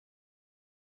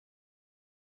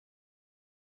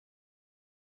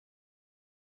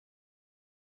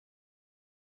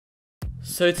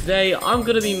So today I'm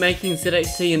going to be making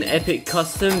ZHC an epic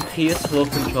custom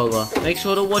PS4 controller. Make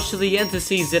sure to watch to the end to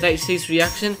see ZHC's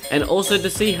reaction and also to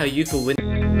see how you can win.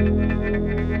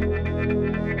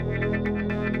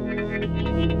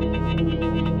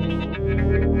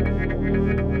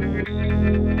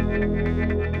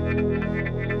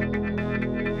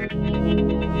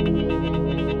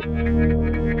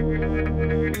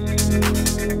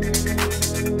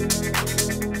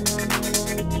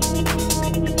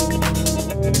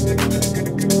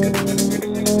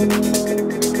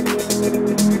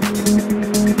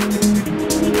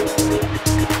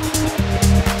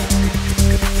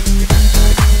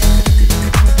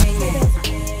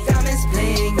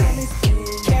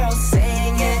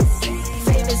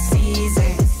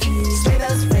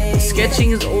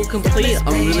 Sketching is all complete.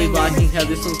 I'm really liking how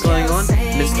this one's going on,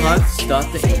 and it's time to start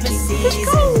the inking. Let's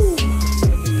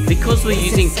go! Because we're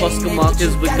using Posca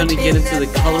markers, we're going to get into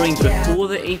the colouring before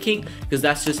the inking, because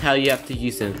that's just how you have to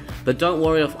use them. But don't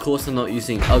worry, of course I'm not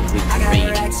using ugly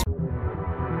green.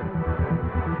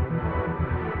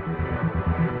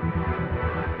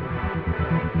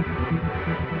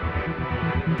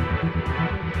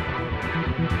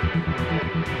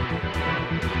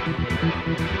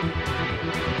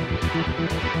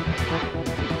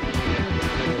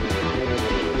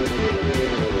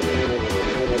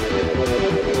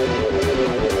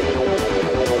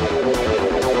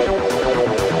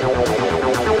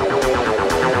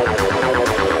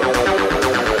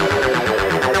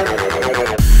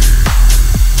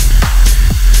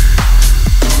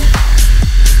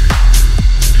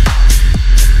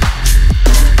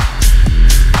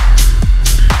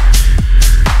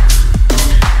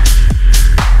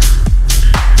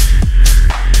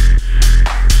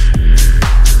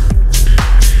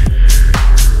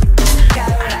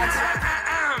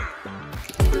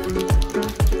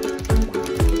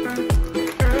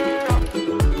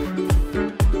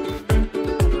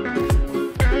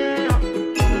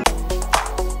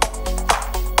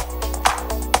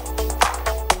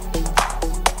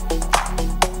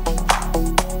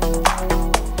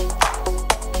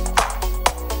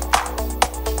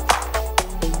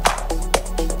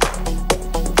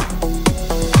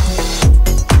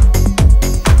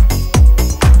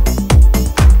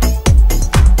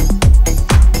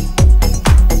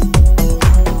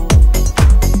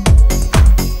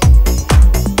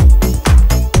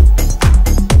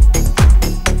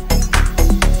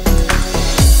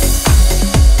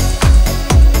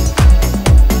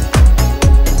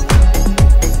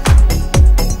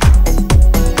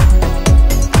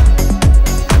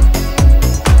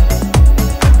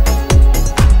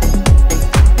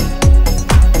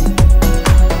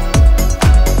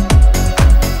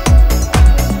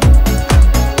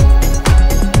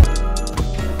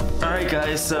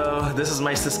 So this is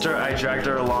my sister. I dragged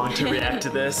her along to react to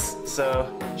this. So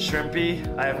Shrimpy,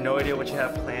 I have no idea what you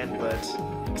have planned, but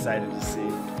excited to see.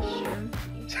 Shrimp.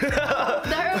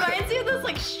 That reminds me of those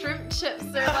like shrimp chips.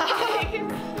 They're like. Okay.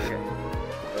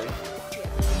 Ready?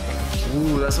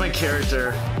 Ooh, that's my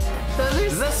character. Those are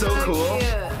Isn't that so cool?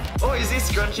 Cute. Oh, you see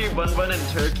Scrunchy, Bun Bun, and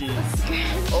Turkey.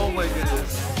 Scrunchy. Oh my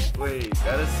goodness. Wait,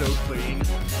 that is so clean.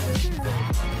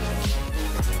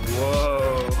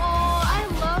 Whoa. Oh, I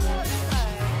love that side.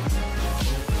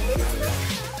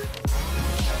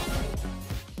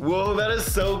 Whoa, that is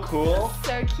so cool.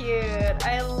 So cute.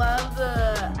 I love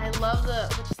the,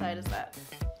 which side is that?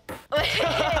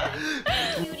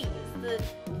 Cuties.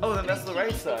 Oh, then that's the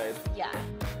right side. Yeah.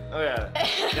 Oh yeah.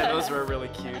 Yeah, those were really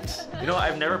cute. You know,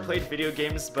 I've never played video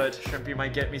games, but Shrimpy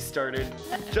might get me started.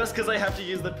 Just because I have to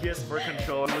use the PS4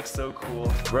 controller. It looks so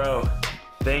cool. Bro,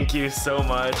 thank you so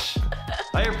much.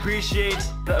 I appreciate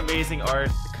the amazing art.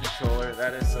 The controller,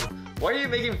 that is so... Why are you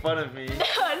making fun of me?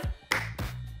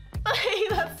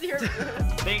 That's your move.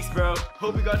 Thanks, bro.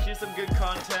 Hope we got you some good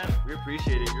content. We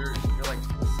appreciate it. You're like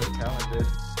so talented.